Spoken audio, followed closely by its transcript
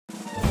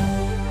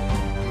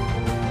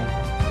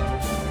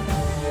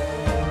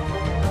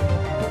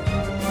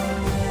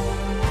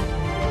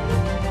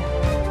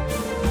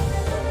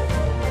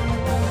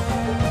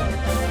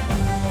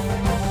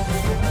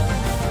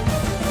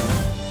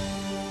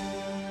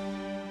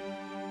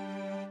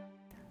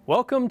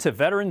Welcome to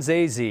Veterans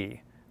AZ.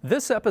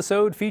 This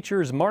episode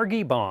features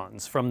Margy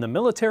Bons from the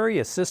Military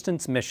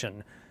Assistance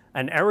Mission,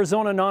 an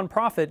Arizona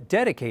nonprofit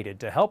dedicated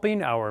to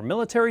helping our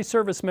military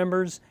service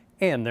members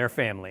and their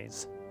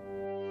families.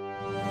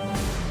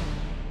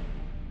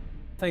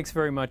 Thanks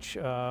very much,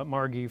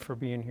 Margy, for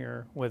being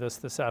here with us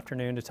this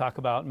afternoon to talk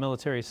about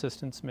Military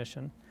Assistance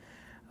Mission.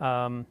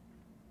 The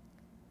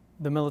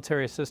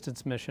Military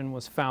Assistance Mission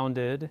was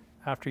founded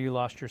after you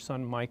lost your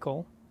son,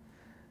 Michael,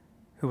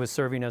 who was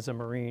serving as a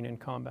Marine in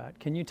combat.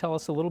 Can you tell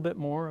us a little bit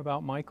more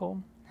about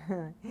Michael?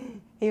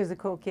 He was a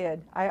cool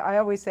kid. I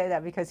always say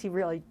that because he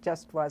really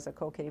just was a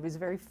cool kid. He was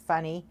very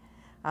funny.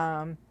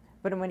 But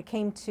when it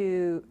came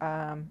to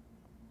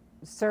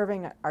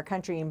serving our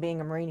country and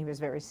being a Marine, he was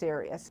very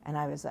serious. And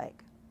I was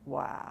like,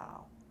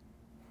 wow,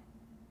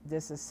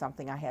 this is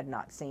something I had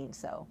not seen.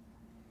 So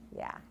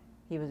yeah,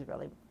 he was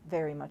really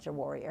very much a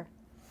warrior.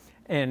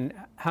 And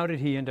how did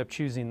he end up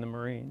choosing the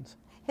Marines?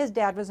 His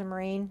dad was a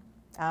Marine.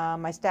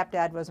 My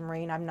stepdad was a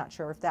Marine. I'm not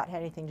sure if that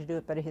had anything to do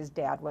with it, but his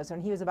dad was.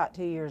 When he was about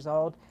 2 years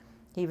old,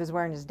 he was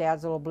wearing his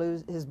dad's little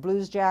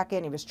blues jacket,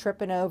 and he was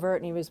tripping over it,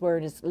 and he was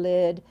wearing his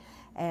lid,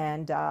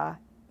 and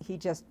he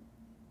just,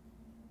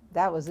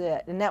 that was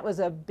it. And that was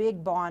a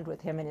big bond with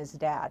him and his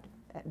dad,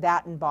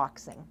 that and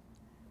boxing.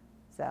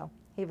 So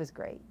he was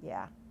great,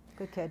 yeah,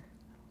 good kid.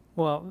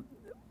 Well,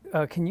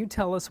 can you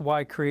tell us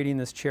why creating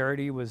this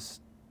charity was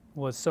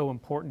so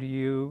important to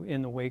you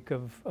in the wake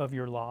of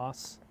your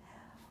loss?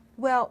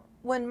 Well,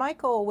 when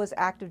Michael was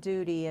active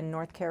duty in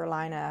North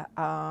Carolina,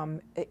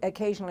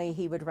 occasionally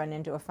he would run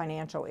into a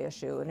financial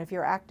issue. And if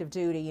you're active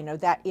duty, you know,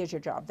 that is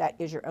your job. That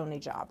is your only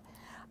job.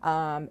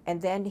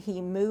 And then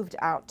he moved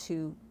out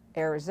to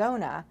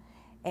Arizona,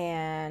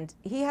 and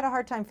he had a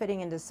hard time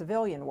fitting into the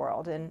civilian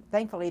world. And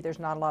thankfully, there's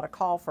not a lot of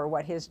call for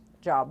what his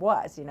job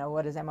was, you know,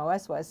 what his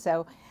MOS was.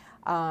 So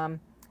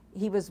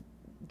he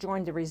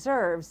joined the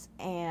reserves,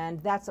 and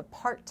that's a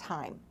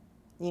part-time,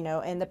 you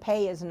know, and the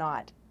pay is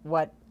not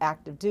what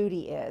active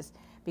duty is,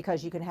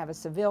 because you can have a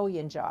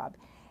civilian job.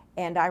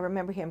 And I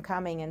remember him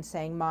coming and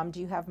saying, "Mom, do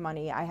you have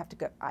money? I have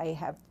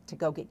to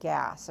go get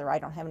gas, or I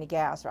don't have any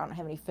gas, or I don't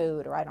have any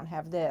food, or I don't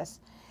have this,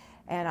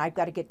 and I've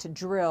got to get to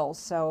drill,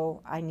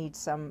 so I need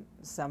some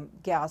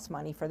gas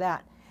money for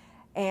that."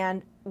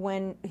 And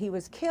when he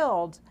was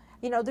killed,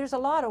 you know, there's a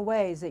lot of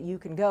ways that you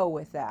can go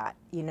with that,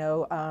 you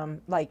know,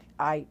 like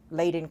I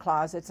laid in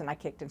closets and I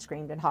kicked and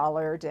screamed and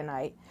hollered, and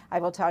I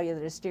will tell you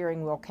that a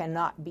steering wheel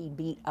cannot be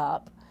beat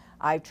up.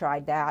 I've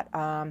tried that.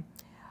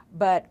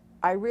 But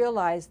I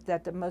realized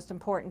that the most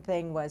important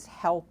thing was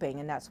helping,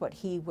 and that's what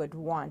he would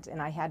want.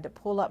 And I had to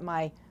pull up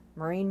my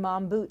Marine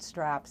mom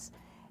bootstraps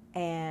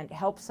and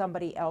help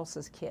somebody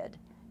else's kid,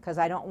 because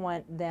I don't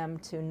want them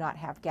to not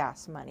have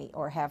gas money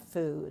or have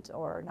food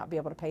or not be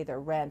able to pay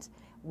their rent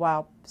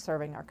while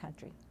serving our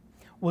country.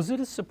 Was it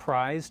a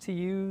surprise to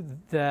you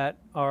that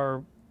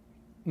our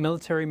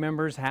military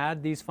members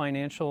had these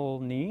financial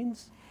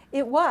needs?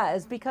 It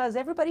was, because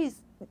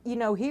everybody's, you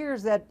know,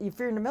 hears that if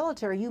you're in the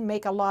military, you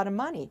make a lot of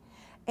money.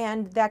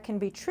 And that can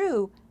be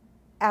true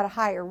at a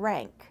higher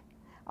rank.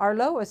 Our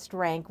lowest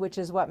rank, which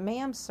is what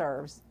ma'am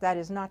serves, that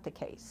is not the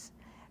case.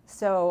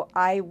 So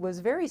I was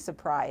very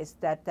surprised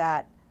that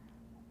that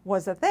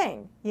was a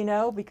thing, you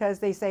know, because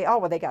they say, oh,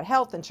 well, they got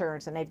health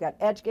insurance and they've got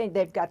education,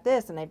 they've got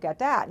this and they've got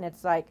that. And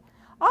it's like,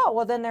 oh,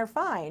 well, then they're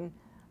fine,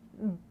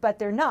 but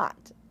they're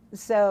not.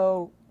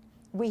 So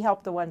we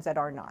help the ones that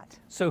are not.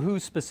 So who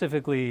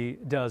specifically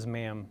does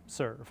ma'am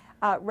serve?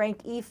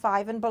 Rank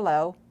E5 and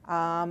below.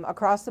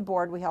 Across the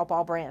board, we help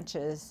all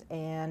branches.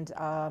 And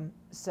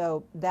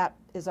so that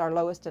is our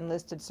lowest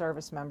enlisted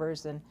service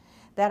members. And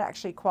that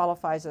actually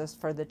qualifies us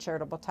for the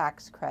charitable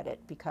tax credit,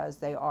 because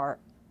they are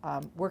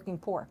working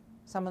poor.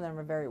 Some of them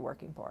are very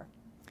working poor.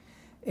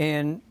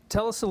 And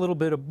tell us a little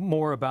bit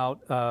more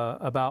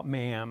about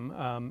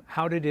ma'am.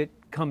 How did it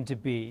come to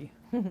be?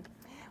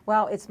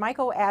 Well, it's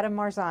Michael. Adam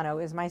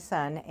Marzano is my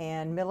son,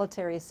 and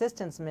Military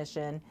Assistance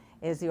Mission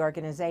is the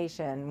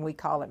organization. We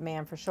call it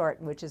MAM for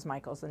short, which is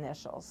Michael's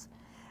initials.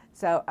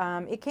 So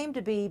it came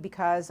to be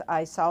because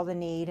I saw the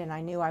need and I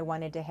knew I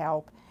wanted to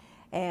help.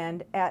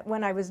 And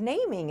when I was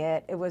naming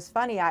it, it was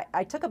funny.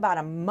 I took about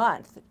a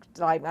month.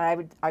 I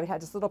would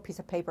have this little piece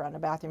of paper on the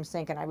bathroom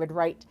sink, and I would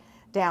write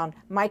down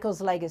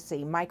Michael's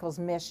legacy, Michael's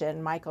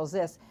mission, Michael's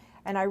this.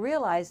 And I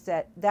realized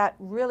that that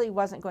really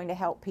wasn't going to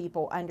help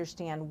people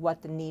understand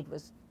what the need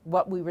was,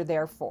 what we were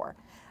there for.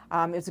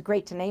 It's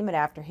great to name it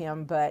after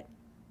him, but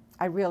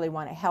I really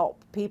want to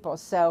help people.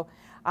 So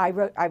I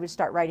would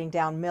start writing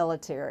down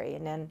military,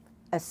 and then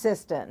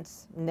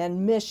assistance, and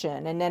then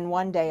mission, and then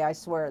one day, I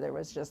swear, there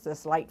was just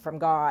this light from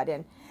God,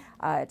 and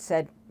it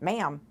said,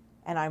 ma'am,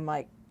 and I'm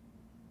like,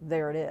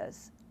 there it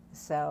is.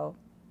 So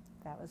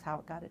that was how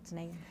it got its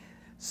name.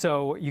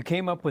 So you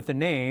came up with the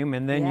name,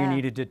 and then you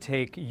needed to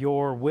take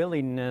your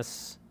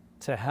willingness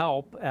to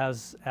help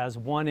as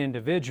one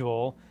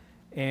individual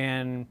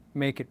and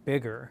make it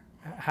bigger.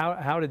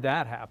 How did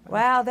that happen?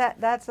 Well,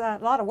 that's a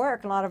lot of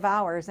work, a lot of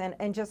hours,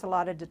 and just a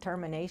lot of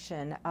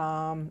determination.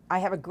 I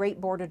have a great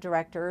board of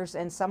directors,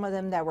 and some of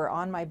them that were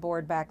on my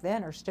board back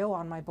then are still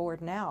on my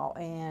board now.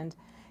 And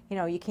you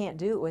know, you can't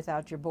do it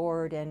without your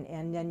board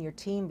and then your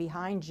team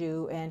behind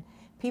you. And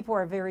people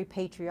are very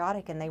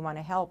patriotic and they want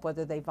to help,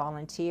 whether they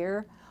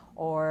volunteer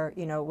or,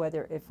 you know,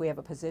 whether if we have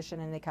a position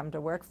and they come to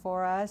work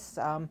for us.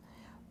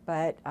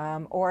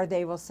 Or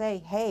they will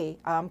say, hey,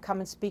 come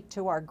and speak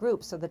to our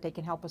group so that they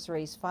can help us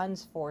raise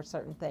funds for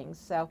certain things.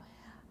 So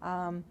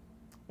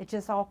it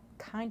just all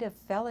kind of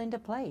fell into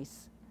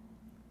place.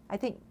 I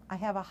think I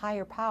have a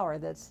higher power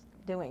that's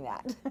doing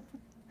that.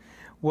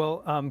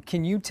 Well,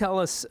 can you tell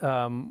us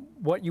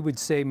what you would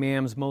say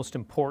MAM's most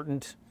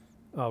important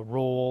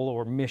role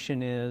or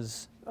mission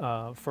is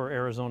for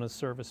Arizona's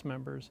service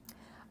members?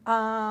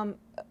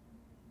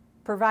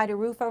 Provide a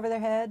roof over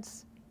their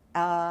heads,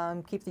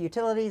 keep the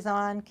utilities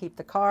on, keep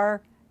the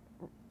car,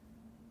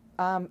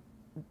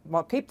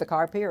 well, keep the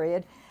car,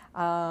 period.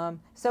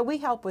 So we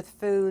help with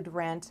food,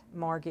 rent,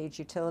 mortgage,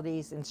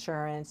 utilities,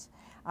 insurance.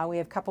 We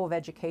have a couple of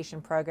education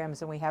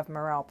programs and we have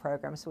morale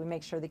programs. So we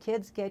make sure the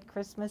kids get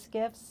Christmas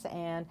gifts,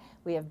 and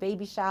we have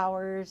baby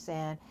showers,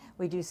 and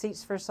we do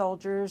seats for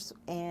soldiers,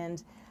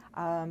 and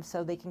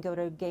so they can go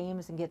to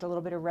games and get a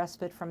little bit of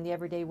respite from the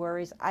everyday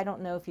worries. I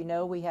don't know if you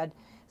know, we had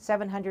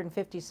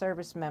 750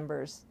 service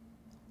members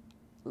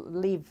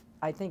leave,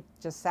 I think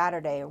just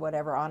Saturday or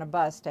whatever, on a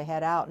bus to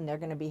head out, and they're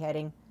going to be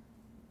heading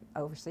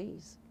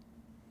overseas.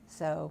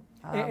 So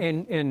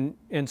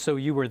and so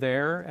you were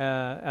there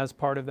as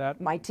part of that?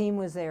 My team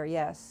was there,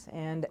 yes,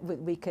 and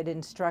we could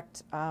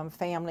instruct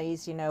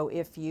families, you know,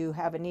 if you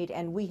have a need.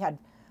 And we had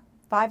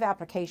 5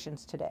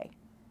 applications today,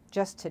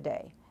 just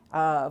today,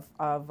 of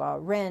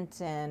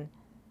rent, and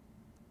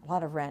a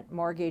lot of rent,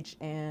 mortgage,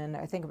 and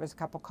I think it was a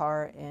couple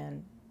car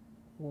and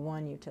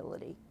 1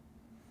 utility.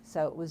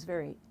 So it was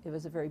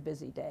a very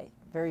busy day,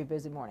 very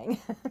busy morning.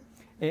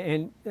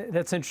 And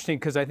that's interesting,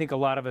 because I think a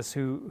lot of us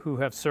who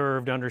have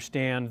served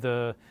understand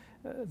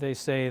they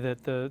say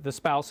that the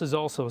spouses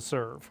also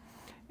serve.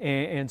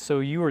 And so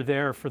you were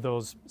there for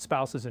those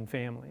spouses and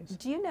families.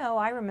 Do you know,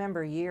 I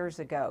remember years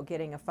ago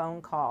getting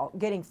phone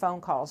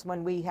calls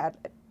when we had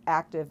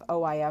active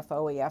OIF,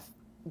 OEF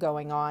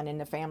going on and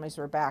the families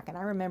were back. And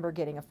I remember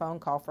getting a phone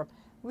call from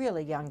a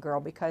really young girl,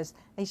 because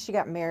she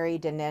got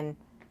married, and then,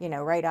 you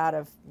know, right out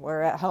of,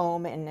 we're at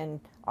home, and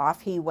then off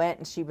he went,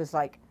 and she was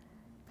like,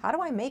 how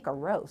do I make a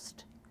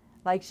roast?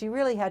 Like, she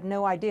really had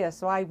no idea,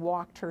 so I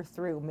walked her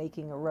through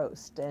making a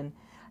roast. And,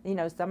 you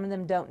know, some of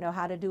them don't know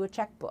how to do a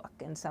checkbook,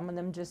 and some of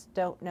them just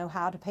don't know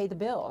how to pay the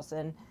bills.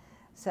 And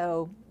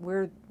so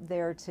we're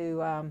there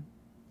to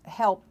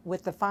help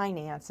with the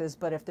finances,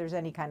 but if there's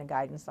any kind of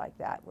guidance like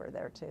that, we're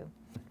there too.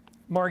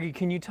 Margy,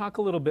 can you talk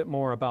a little bit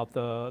more about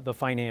the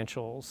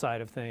financial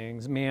side of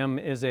things? MAM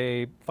is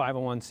a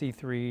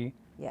 501c3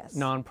 Yes.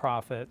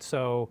 nonprofit,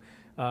 so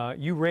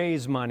you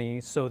raise money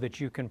so that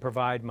you can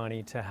provide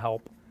money to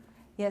help.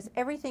 Yes,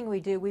 everything we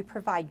do, we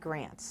provide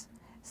grants.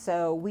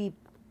 So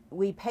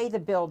we pay the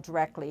bill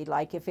directly.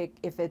 Like if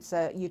it's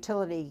a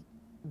utility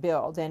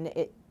bill, then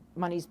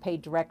money's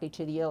paid directly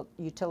to the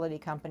utility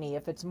company.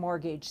 If it's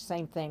mortgage,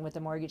 same thing with the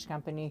mortgage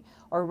company,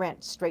 or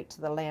rent, straight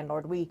to the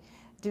landlord. We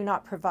do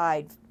not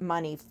provide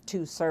money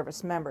to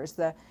service members.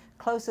 The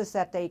closest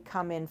that they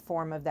come in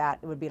form of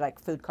that would be like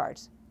food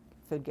cards,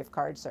 food gift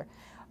cards.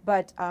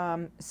 But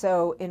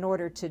so in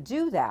order to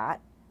do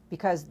that,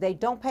 because they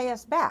don't pay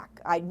us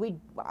back,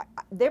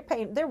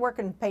 they're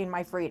working paying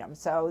my freedom,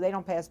 so they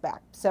don't pay us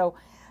back. So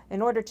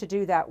in order to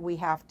do that, we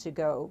have to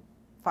go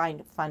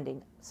find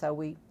funding. So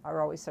we are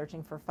always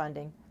searching for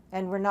funding,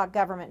 and we're not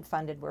government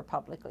funded, we're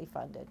publicly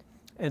funded.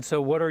 And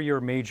so what are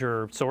your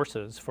major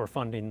sources for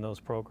funding those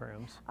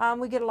programs?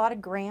 We get a lot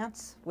of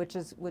grants, which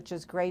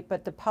is great,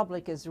 but the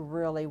public is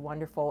really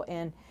wonderful.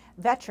 And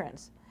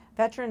veterans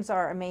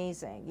are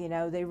amazing, you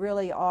know, they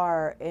really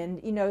are.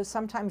 And you know,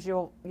 sometimes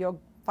you'll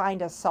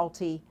find a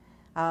salty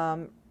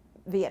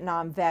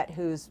Vietnam vet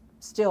who's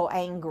still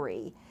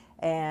angry,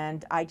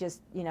 and I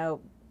just, you know,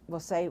 will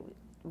say,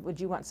 would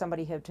you want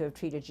somebody to have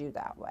treated you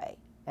that way?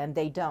 And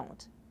they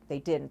don't. They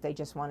didn't. They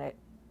just want to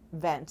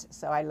vent.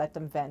 So I let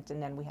them vent,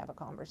 and then we have a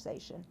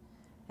conversation.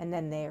 And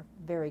then they're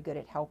very good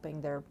at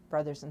helping their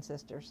brothers and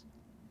sisters.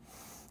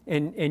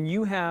 And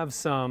you have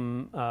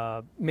some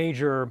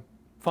major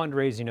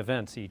fundraising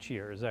events each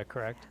year, is that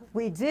correct?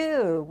 We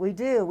do.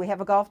 We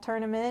have a golf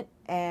tournament,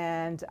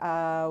 and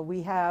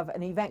we have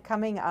an event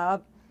coming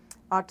up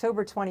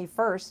October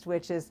 21st,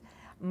 which is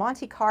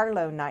Monte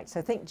Carlo night.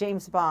 So think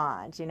James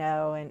Bond, you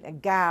know,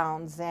 and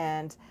gowns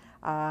and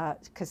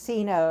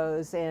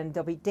casinos, and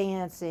there'll be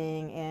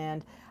dancing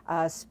and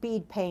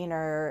speed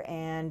painter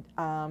and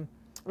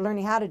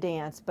learning how to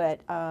dance, but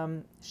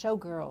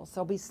showgirls.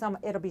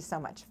 It'll be so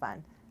much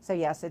fun. So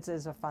yes, it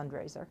is a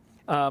fundraiser.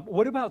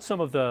 What about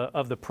some of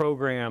the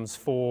programs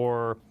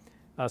for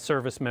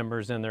service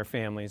members and their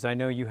families? I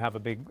know you have a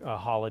big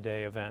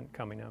holiday event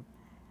coming up.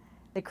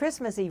 The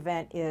Christmas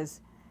event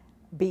is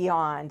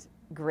beyond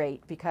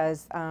great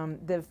because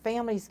the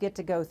families get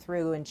to go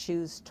through and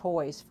choose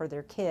toys for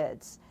their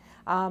kids.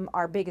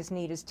 Our biggest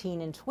need is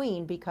teen and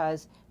tween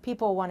because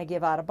people want to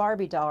give out a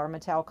Barbie doll or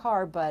Mattel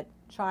car, but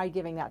try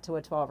giving that to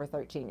a 12 or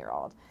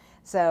 13-year-old.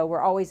 So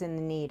we're always in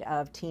the need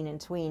of teen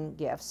and tween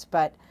gifts.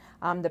 But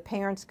the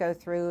parents go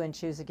through and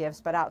choose the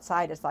gifts, but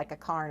outside it's like a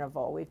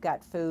carnival. We've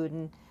got food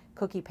and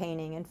cookie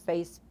painting and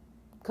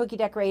cookie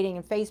decorating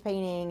and face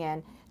painting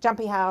and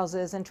jumpy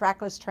houses and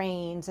trackless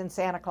trains and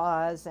Santa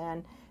Claus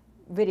and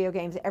video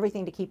games,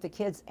 everything to keep the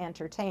kids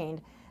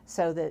entertained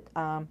so that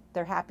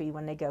they're happy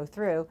when they go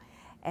through.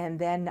 And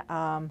then,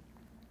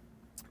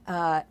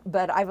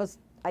 but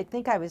I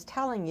think I was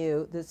telling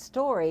you the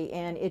story,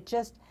 and it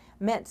just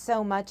meant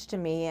so much to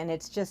me, and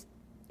it's just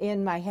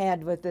in my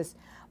head with this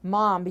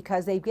mom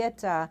because they get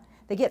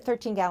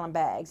 13-gallon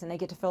bags, and they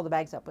get to fill the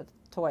bags up with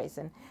toys.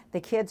 And the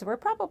kids were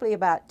probably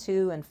about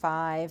 2 and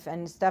 5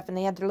 and stuff, and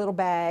they had their little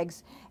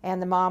bags,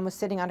 and the mom was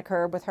sitting on a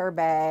curb with her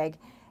bag,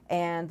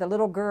 and the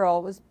little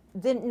girl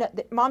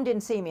mom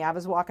didn't see me. I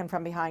was walking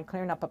from behind,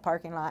 clearing up a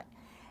parking lot,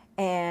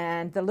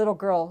 and the little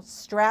girl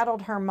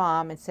straddled her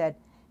mom and said,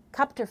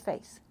 cupped her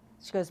face.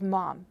 She goes,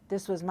 "Mom,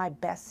 this was my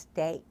best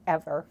day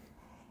ever."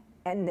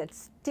 And it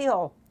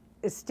still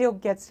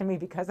gets to me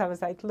because I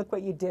was like, look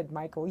what you did,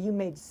 Michael. You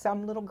made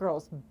some little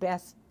girl's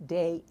best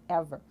day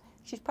ever.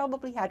 She's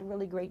probably had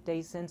really great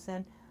days since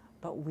then,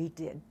 but we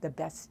did the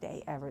best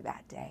day ever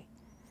that day.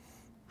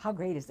 How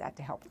great is that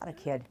to help out a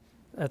kid?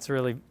 That's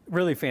really,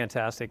 really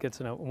fantastic.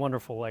 It's a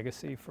wonderful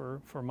legacy for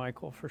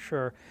Michael, for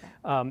sure.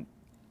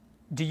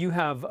 Do you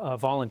have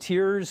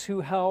volunteers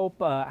who help?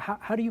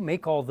 How do you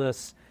make all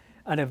this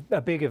and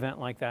a big event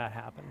like that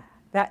happen?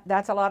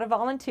 That's a lot of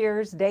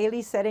volunteers,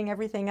 daily setting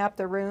everything up,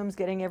 the rooms,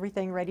 getting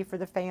everything ready for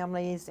the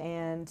families.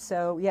 And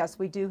so, yes,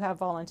 we do have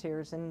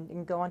volunteers, and you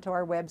can go onto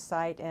our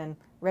website and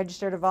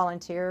register to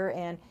volunteer,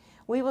 and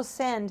we will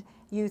send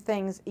you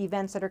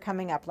events that are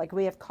coming up. Like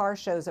we have car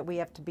shows that we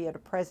have to be at a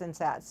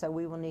presence at, so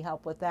we will need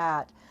help with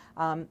that.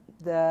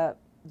 The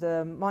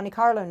Monte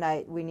Carlo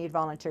night, we need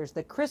volunteers.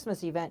 The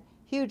Christmas event,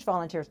 huge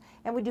volunteers.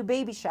 And we do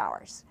baby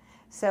showers.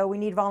 So we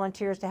need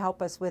volunteers to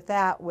help us with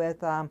that,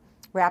 with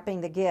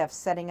wrapping the gifts,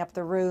 setting up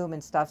the room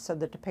and stuff so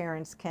that the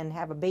parents can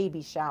have a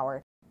baby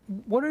shower.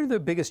 What are the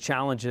biggest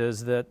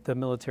challenges that the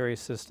Military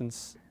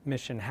Assistance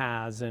Mission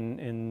has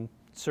in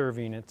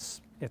serving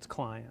its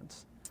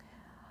clients?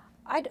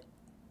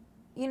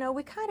 You know,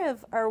 we kind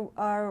of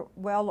are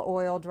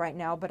well-oiled right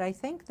now, but I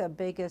think the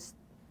biggest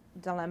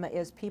dilemma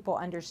is people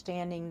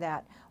understanding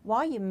that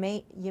while you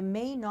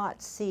may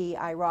not see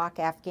Iraq,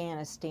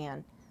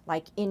 Afghanistan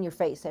like in your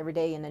face every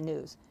day in the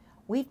news,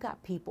 we've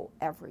got people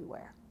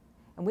everywhere.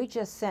 And we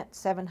just sent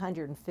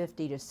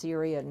 750 to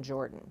Syria and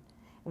Jordan.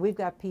 And we've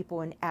got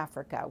people in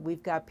Africa.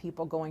 We've got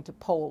people going to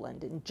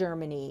Poland and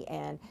Germany,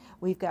 and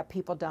we've got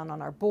people down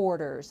on our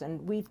borders,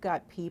 and we've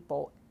got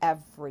people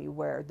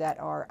everywhere that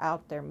are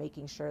out there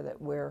making sure that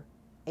we're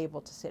able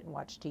to sit and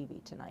watch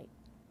TV tonight.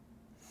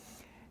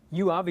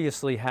 You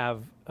obviously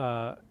have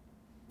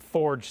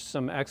forged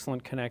some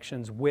excellent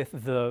connections with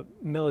the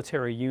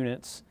military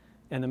units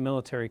and the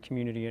military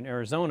community in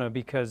Arizona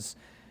because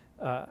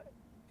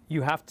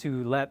you have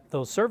to let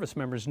those service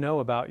members know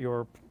about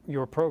your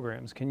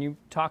programs. Can you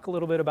talk a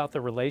little bit about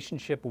the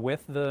relationship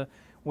with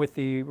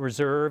the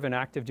reserve and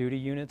active duty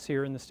units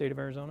here in the state of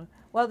Arizona?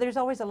 Well, there's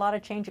always a lot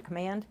of change of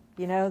command.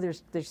 You know,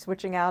 they're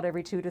switching out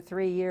every 2 to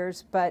 3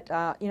 years, but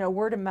you know,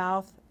 word of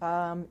mouth,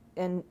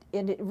 and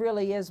it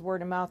really is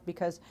word of mouth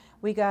because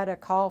we got a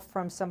call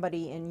from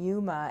somebody in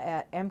Yuma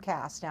at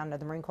MCAS down at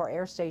the Marine Corps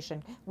Air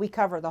Station. We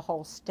cover the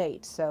whole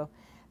state, so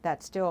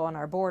that's still on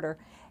our border,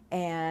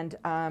 and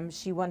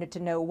she wanted to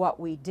know what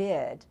we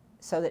did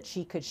so that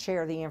she could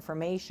share the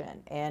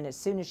information. And as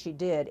soon as she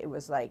did, it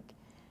was like,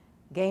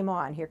 game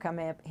on. Here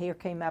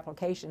came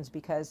applications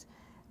because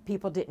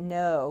people didn't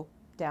know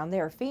down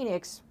there.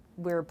 Phoenix,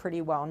 we're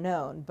pretty well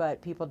known,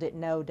 but people didn't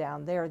know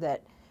down there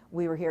that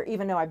we were here,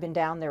 even though I've been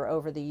down there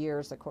over the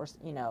years, of course,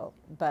 you know.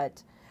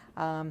 But,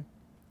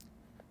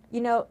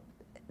 you know,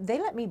 they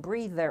let me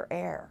breathe their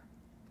air.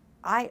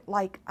 I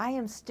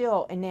am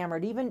still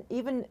enamored.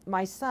 Even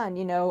my son,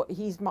 you know,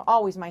 he's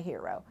always my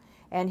hero,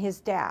 and his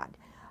dad.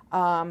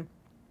 But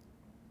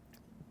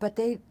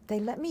they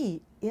let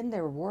me in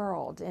their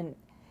world, and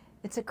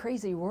it's a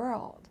crazy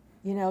world.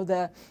 You know,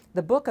 the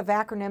book of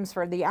acronyms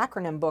for the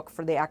acronym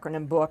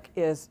book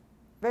is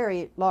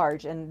very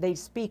large, and they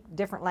speak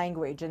different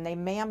language, and they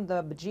mam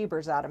the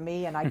bejeebers out of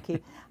me, and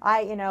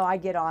I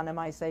get on them.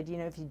 I said, you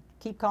know, if you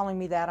keep calling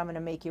me that, I'm going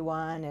to make you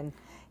one. And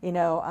you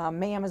know,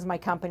 ma'am is my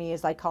company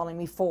is like calling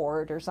me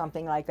Ford or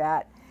something like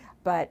that.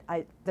 But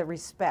the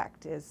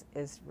respect is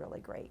really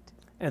great.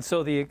 And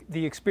so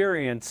the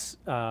experience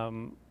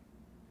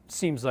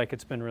seems like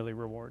it's been really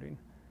rewarding.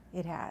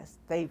 It has.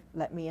 They've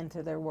let me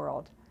into their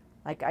world.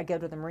 Like I go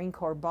to the Marine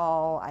Corps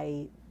Ball,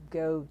 I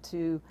go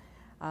to,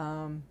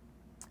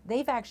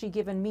 they've actually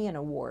given me an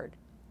award.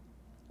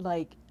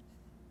 Like,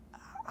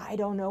 I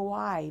don't know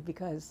why,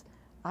 because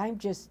I'm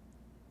just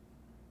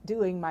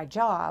doing my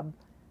job,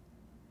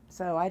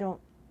 so I don't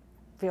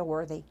feel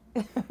worthy.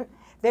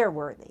 They're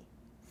worthy.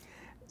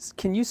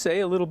 Can you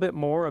say a little bit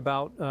more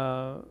about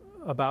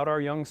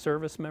our young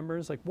service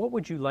members? Like, what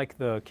would you like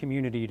the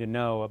community to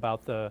know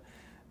about the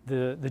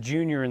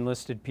junior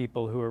enlisted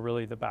people who are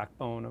really the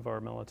backbone of our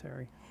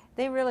military?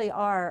 They really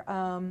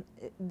are.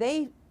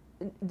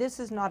 This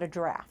is not a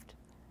draft,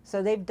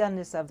 so they've done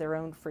this of their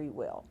own free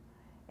will.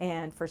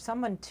 And for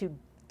someone to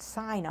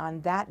sign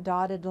on that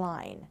dotted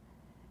line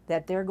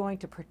that they're going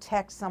to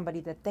protect somebody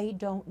that they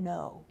don't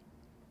know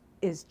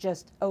is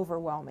just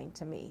overwhelming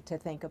to me to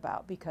think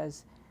about,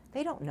 because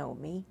they don't know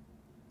me,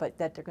 but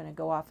that they're going to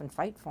go off and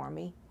fight for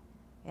me,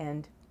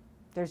 and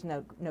there's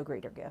no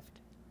greater gift.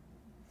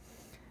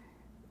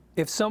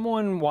 If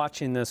someone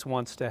watching this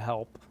wants to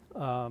help,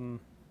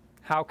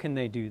 how can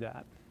they do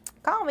that?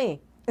 Call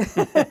me.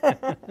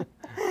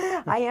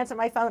 I answer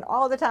my phone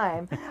all the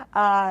time,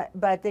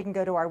 but they can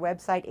go to our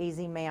website,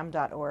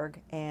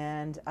 azmam.org,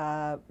 and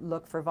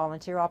look for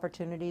volunteer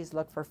opportunities,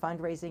 look for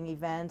fundraising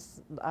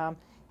events,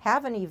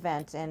 have an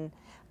event, and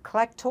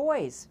collect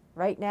toys.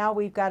 Right now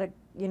we've got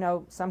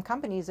some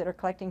companies that are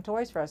collecting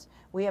toys for us.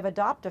 We have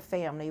Adopt a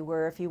Family,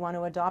 where if you want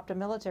to adopt a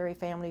military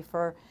family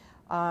for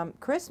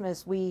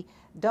Christmas, we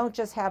don't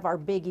just have our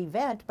big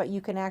event, but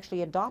you can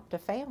actually adopt a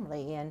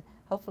family, and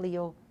hopefully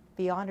you'll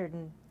be honored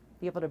and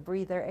be able to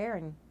breathe their air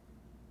and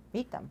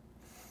meet them.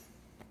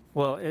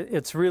 Well,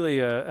 it's really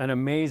an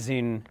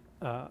amazing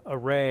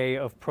array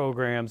of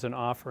programs and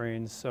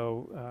offerings,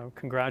 so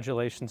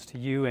congratulations to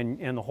you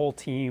and the whole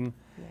team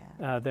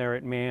there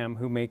at MAM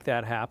who make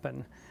that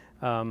happen.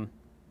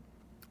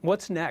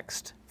 What's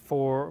next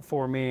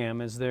for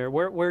MAM? Is there,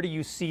 where do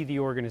you see the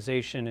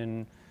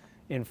organization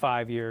in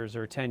 5 years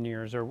or 10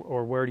 years,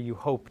 or where do you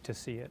hope to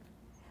see it?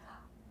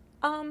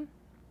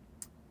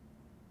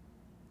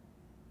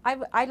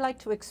 I'd like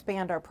to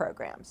expand our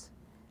programs.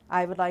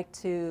 I would like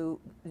to,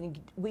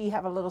 we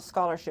have a little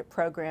scholarship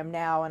program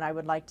now, and I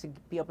would like to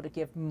be able to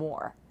give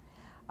more.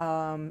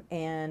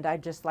 And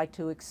I'd just like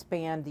to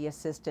expand the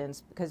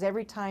assistance, because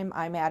every time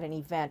I'm at an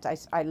event,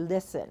 I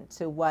listen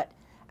to what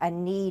a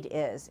need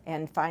is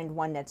and find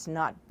one that's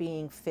not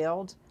being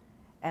filled,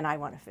 and I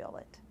want to fill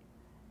it.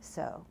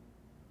 So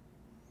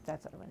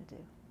that's what I want to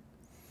do.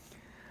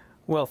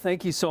 Well,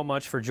 thank you so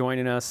much for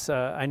joining us.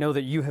 I know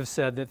that you have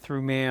said that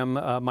through MAM,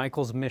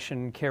 Michael's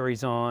mission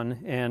carries on,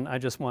 and I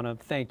just want to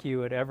thank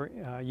you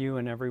you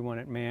and everyone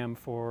at MAM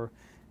for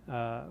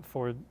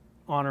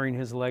honoring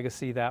his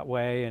legacy that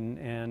way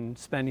and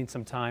spending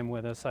some time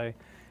with us.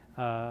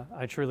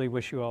 I truly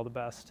wish you all the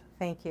best.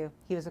 Thank you.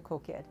 He was a cool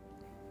kid.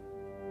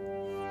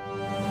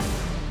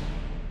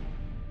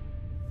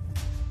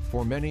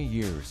 For many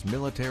years,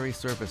 military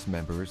service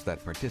members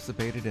that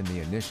participated in the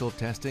initial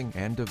testing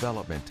and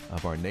development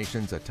of our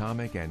nation's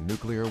atomic and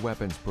nuclear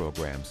weapons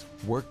programs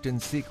worked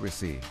in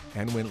secrecy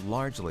and went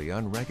largely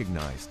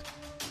unrecognized.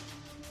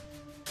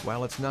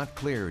 While it's not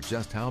clear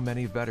just how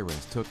many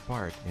veterans took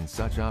part in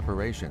such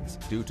operations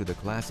due to the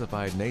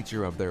classified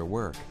nature of their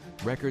work,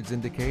 records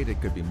indicate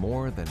it could be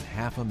more than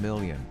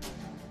 500,000.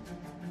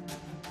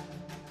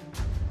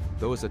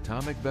 Those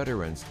atomic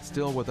veterans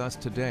still with us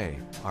today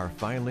are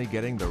finally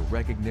getting the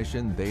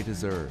recognition they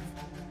deserve.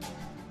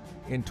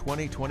 In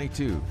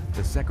 2022,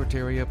 the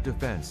Secretary of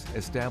Defense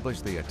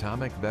established the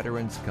Atomic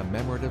Veterans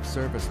Commemorative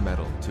Service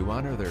Medal to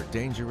honor their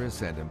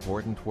dangerous and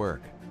important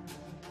work.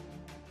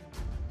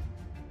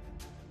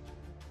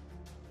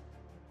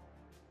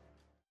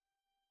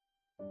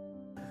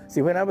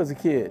 See, when I was a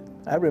kid,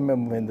 I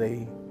remember when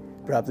they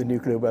dropped the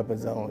nuclear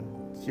weapons on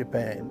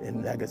Japan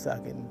in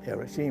Nagasaki and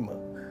Hiroshima.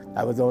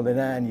 I was only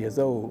 9 years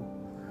old,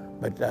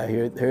 but I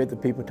heard the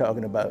people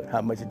talking about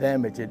how much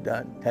damage it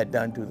had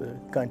done to the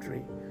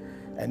country.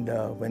 And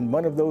when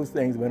one of those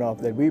things went off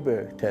that we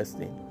were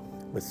testing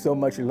was so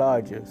much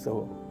larger,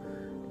 so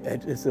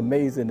it's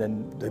amazing,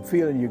 and the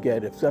feeling you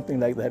get if something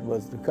like that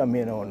was to come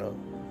in on a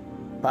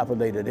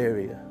populated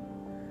area,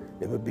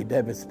 it would be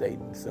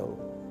devastating. So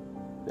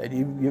that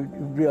you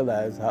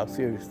realize how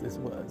serious this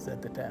was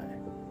at the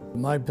time.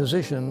 My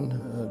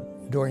position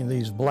during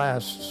these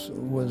blasts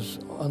was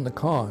on the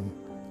con,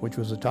 which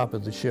was the top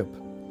of the ship.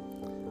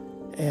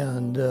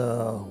 And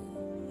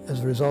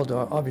as a result,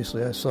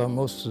 obviously, I saw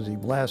most of the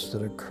blasts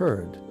that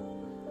occurred.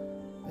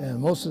 And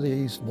most of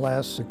these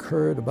blasts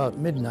occurred about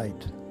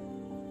midnight.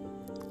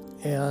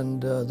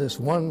 And this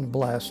one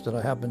blast that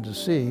I happened to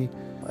see,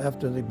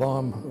 after the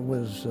bomb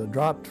was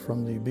dropped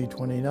from the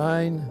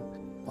B-29,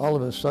 all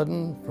of a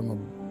sudden, from a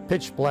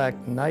pitch black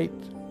night,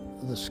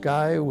 the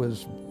sky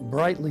was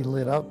brightly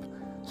lit up,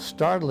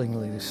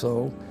 startlingly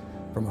so,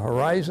 from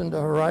horizon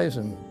to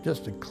horizon,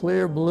 just a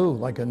clear blue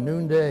like a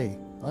noonday.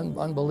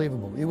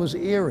 Unbelievable. It was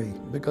eerie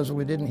because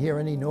we didn't hear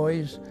any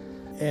noise,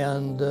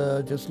 and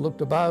just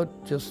looked about,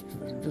 just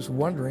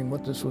wondering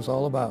what this was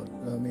all about.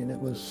 I mean, it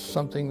was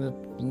something that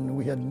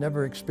we had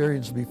never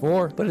experienced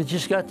before. But it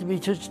just got to be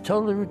just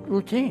totally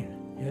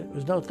routine. It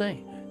was no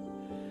thing.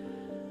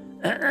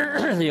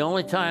 The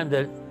only time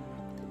that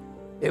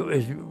it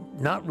was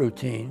not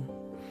routine,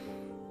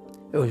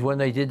 it was when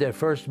they did their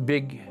first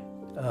big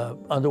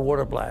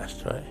underwater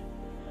blast, right?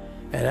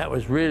 And that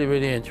was really,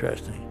 really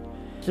interesting.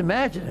 Just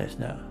imagine this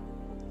now.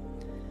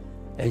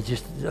 It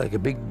just like a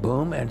big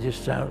boom, and it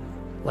just sounded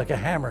like a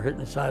hammer hitting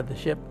the side of the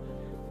ship.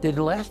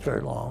 Didn't last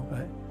very long,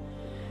 right?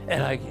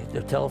 And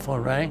the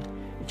telephone rang,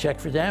 checked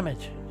for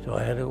damage. So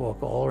I had to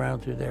walk all around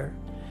through there.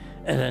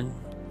 And then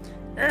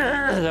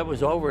that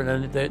was over,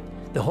 and then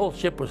the whole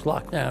ship was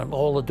locked down.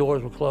 All the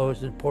doors were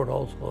closed and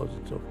portholes closed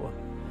and so forth.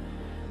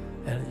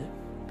 And,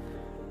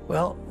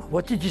 well,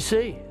 what did you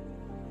see?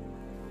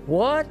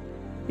 What?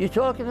 You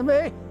talking to me?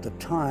 At the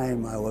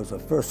time, I was a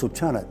first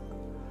lieutenant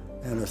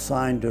and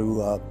assigned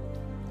to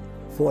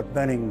Fort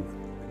Benning,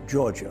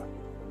 Georgia.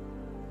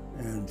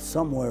 And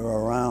somewhere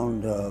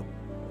around the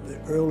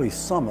early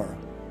summer,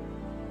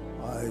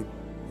 I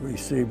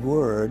received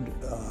word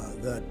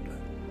that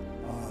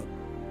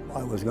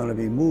I was going to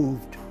be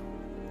moved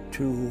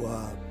to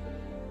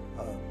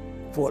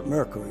Fort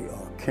Mercury,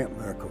 or Camp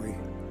Mercury,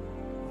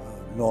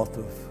 north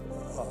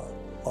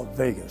of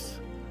Vegas.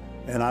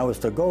 And I was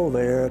to go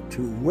there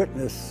to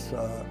witness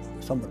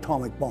some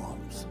atomic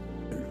bombs.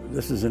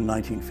 This is in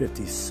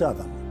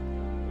 1957.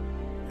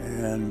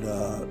 And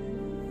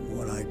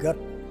when I got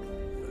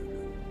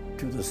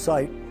to the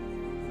site,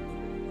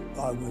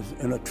 I was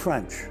in a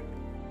trench.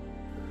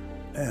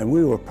 And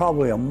we were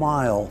probably a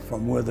mile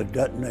from where the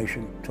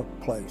detonation took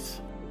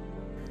place.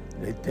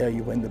 They tell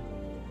you when the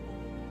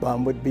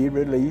bomb would be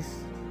released,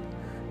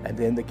 and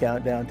then the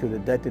countdown to the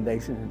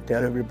detonation, and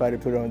tell everybody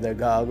to put on their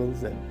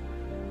goggles and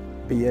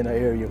be in an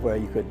area where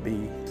you could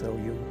be. So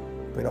you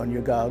put on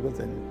your goggles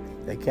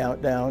and they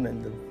count down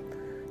and the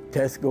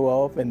tests go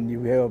off and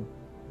you hear a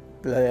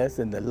blast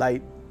and the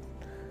light,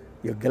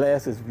 your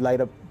glasses light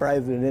up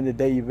brighter than any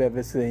day you've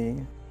ever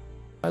seen.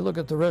 I look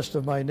at the rest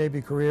of my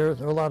Navy career,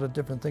 there are a lot of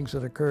different things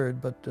that occurred,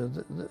 but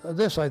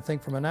this, I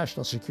think, from a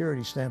national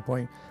security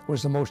standpoint,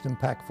 was the most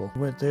impactful.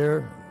 We went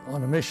there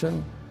on a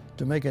mission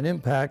to make an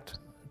impact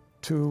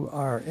to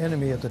our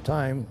enemy at the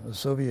time, the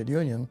Soviet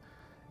Union,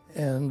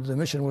 and the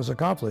mission was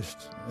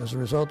accomplished. As a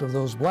result of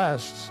those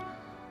blasts,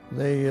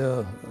 they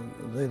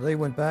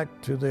went back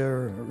to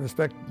their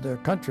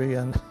country,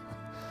 and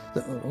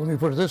let me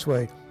put it this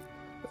way,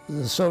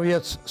 the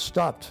Soviets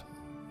stopped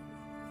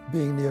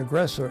being the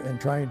aggressor and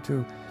trying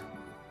to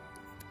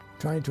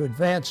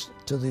advance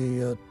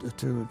to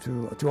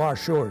to our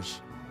shores.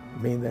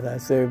 I mean that I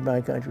served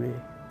my country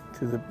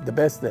to the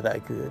best that I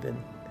could,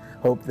 and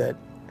hope that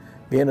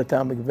being an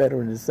atomic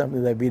veteran is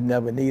something that we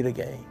never need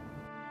again.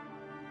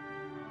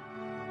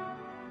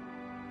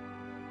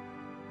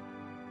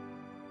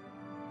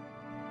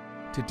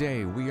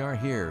 Today, we are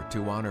here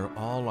to honor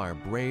all our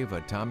brave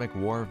atomic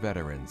war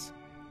veterans.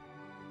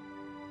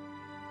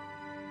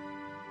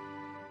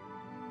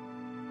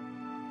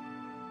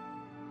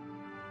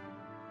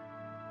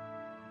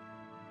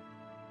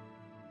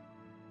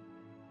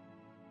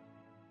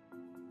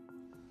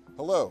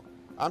 Hello,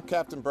 I'm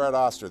Captain Brett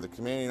Oster, the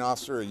commanding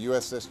officer of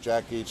USS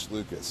Jack H.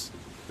 Lucas,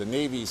 the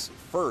Navy's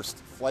first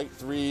Flight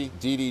 3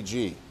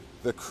 DDG.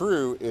 The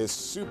crew is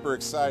super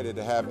excited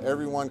to have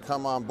everyone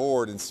come on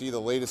board and see the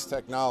latest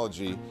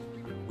technology.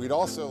 We'd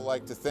also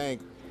like to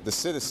thank the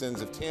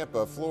citizens of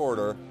Tampa,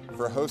 Florida,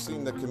 for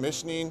hosting the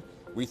commissioning.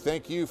 We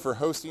thank you for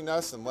hosting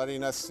us and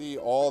letting us see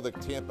all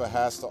that Tampa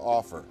has to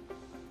offer.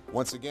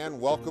 Once again,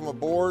 welcome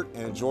aboard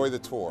and enjoy the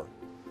tour.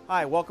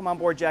 Hi, welcome on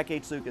board Jack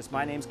H. Lucas.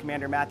 My name's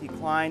Commander Matthew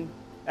Klein,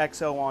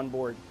 XO on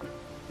board.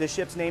 This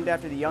ship's named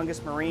after the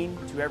youngest Marine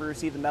to ever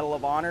receive the Medal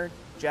of Honor,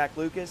 Jack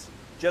Lucas.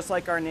 Just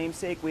like our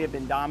namesake, we have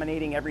been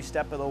dominating every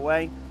step of the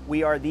way.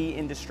 We are the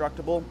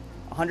indestructible.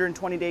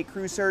 120-day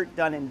crew cert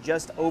done in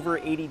just over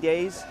 80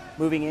 days,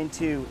 moving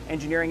into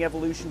engineering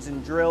evolutions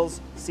and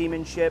drills,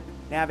 seamanship,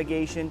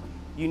 navigation,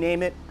 you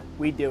name it,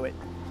 we do it.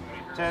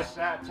 Test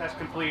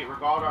complete.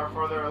 Regard our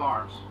further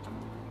alarms.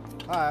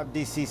 Hi, I'm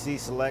DCC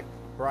Select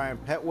Brian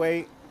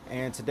Petway,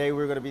 and today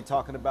we're going to be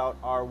talking about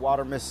our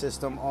water mist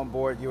system on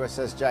board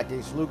USS Jack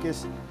H.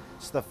 Lucas.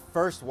 It's the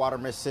first water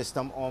mist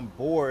system on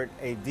board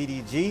a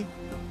DDG.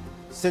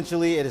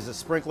 Essentially, it is a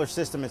sprinkler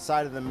system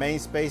inside of the main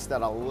space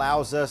that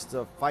allows us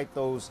to fight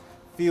those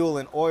fuel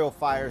and oil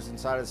fires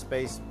inside of the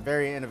space.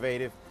 Very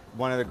innovative.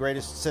 One of the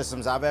greatest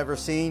systems I've ever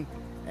seen,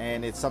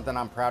 and it's something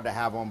I'm proud to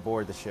have on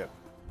board the ship.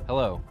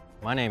 Hello,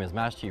 my name is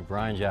Master Chief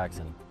Brian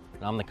Jackson,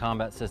 and I'm the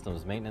Combat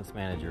Systems Maintenance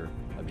Manager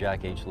of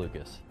Jack H.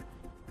 Lucas.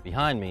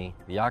 Behind me,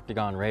 the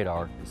Octagon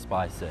radar is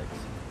Spy 6.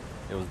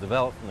 It was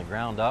developed from the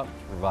ground up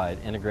to provide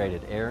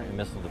integrated air and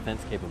missile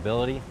defense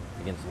capability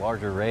against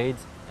larger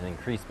raids and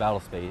increased battle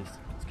space.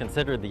 It's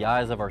considered the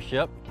eyes of our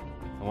ship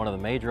and one of the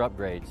major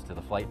upgrades to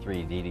the Flight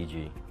 3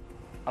 DDG.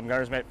 I'm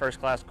Gunner's Mate First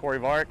Class Corey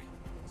Vark,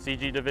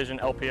 CG Division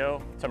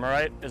LPO. To my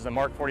right is the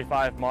Mark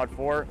 45 Mod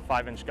 4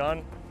 5-inch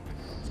gun.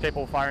 It's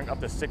capable of firing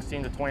up to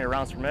 16 to 20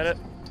 rounds per minute,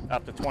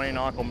 up to 20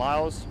 nautical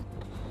miles.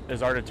 It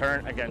is our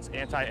deterrent against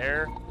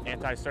anti-air,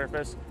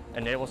 anti-surface,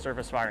 and naval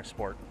surface firing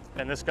support.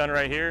 And this gun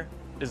right here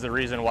is the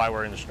reason why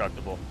we're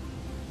indestructible.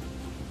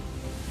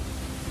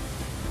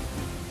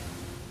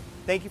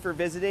 Thank you for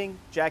visiting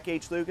Jack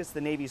H. Lucas, the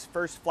Navy's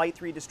first Flight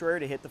 3 destroyer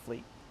to hit the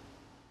fleet.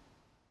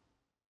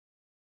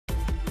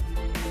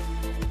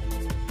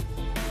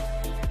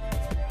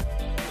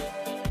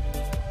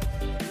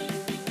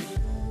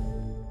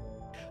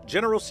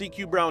 General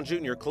C.Q. Brown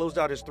Jr. closed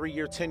out his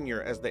 3-year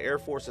tenure as the Air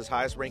Force's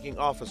highest-ranking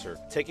officer,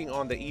 taking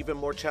on the even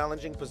more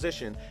challenging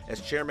position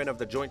as chairman of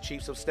the Joint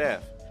Chiefs of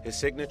Staff. His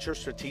signature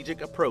strategic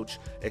approach,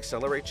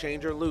 accelerate,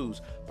 change, or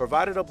lose,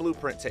 provided a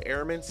blueprint to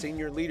airmen,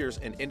 senior leaders,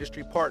 and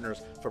industry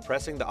partners for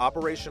pressing the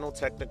operational,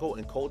 technical,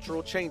 and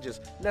cultural changes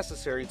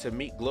necessary to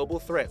meet global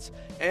threats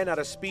and at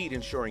a speed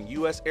ensuring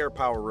U.S. air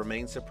power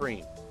remains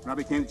supreme. When I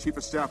became the Chief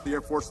of Staff of the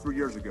Air Force 3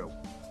 years ago,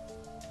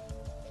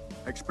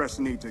 I expressed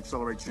the need to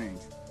accelerate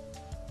change.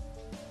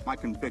 My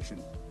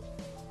conviction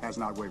has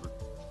not wavered.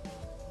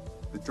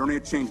 The journey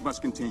of change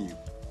must continue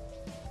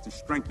to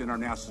strengthen our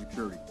national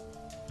security.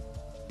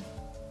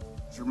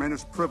 It's a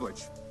tremendous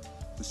privilege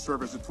to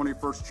serve as the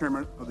 21st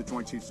Chairman of the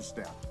Joint Chiefs of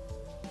Staff,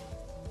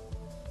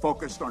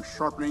 focused on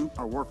sharpening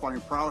our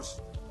warfighting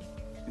prowess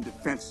in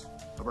defense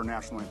of our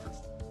national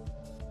interests.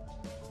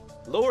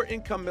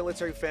 Lower-income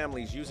military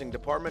families using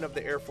Department of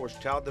the Air Force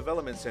Child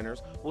Development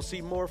Centers will see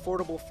more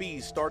affordable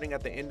fees starting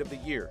at the end of the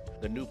year.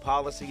 The new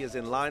policy is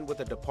in line with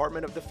the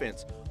Department of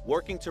Defense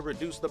working to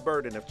reduce the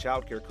burden of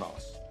child care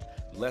costs.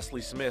 Leslie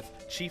Smith,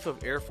 Chief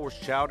of Air Force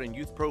Child and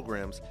Youth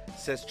Programs,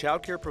 says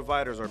child care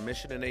providers are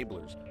mission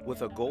enablers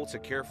with a goal to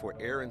care for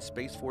Air and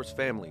Space Force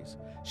families.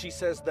 She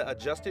says the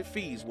adjusted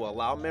fees will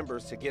allow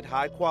members to get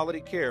high-quality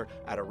care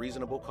at a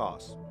reasonable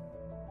cost.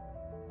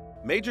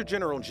 Major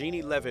General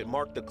Jeannie Leavitt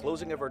marked the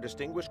closing of her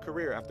distinguished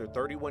career after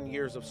 31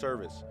 years of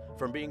service.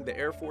 From being the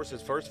Air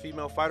Force's first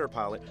female fighter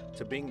pilot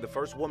to being the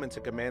first woman to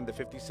command the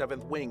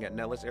 57th Wing at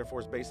Nellis Air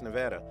Force Base,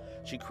 Nevada,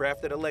 she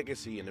crafted a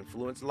legacy and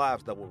influenced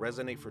lives that will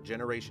resonate for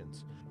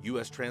generations.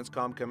 U.S.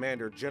 Transcom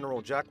Commander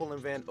General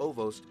Jacqueline Van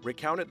Ovost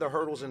recounted the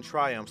hurdles and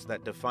triumphs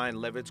that defined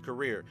Leavitt's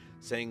career,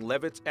 saying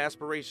Leavitt's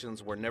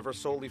aspirations were never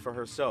solely for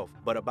herself,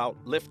 but about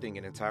lifting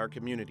an entire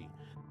community.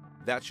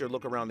 That's your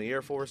look around the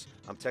Air Force.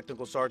 I'm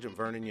Technical Sergeant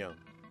Vernon Young.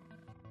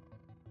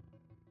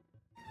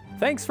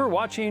 Thanks for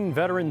watching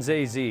Veterans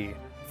AZ.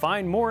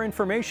 Find more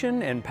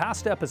information and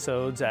past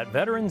episodes at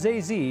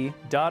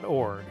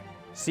veteransaz.org.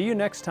 See you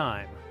next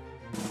time.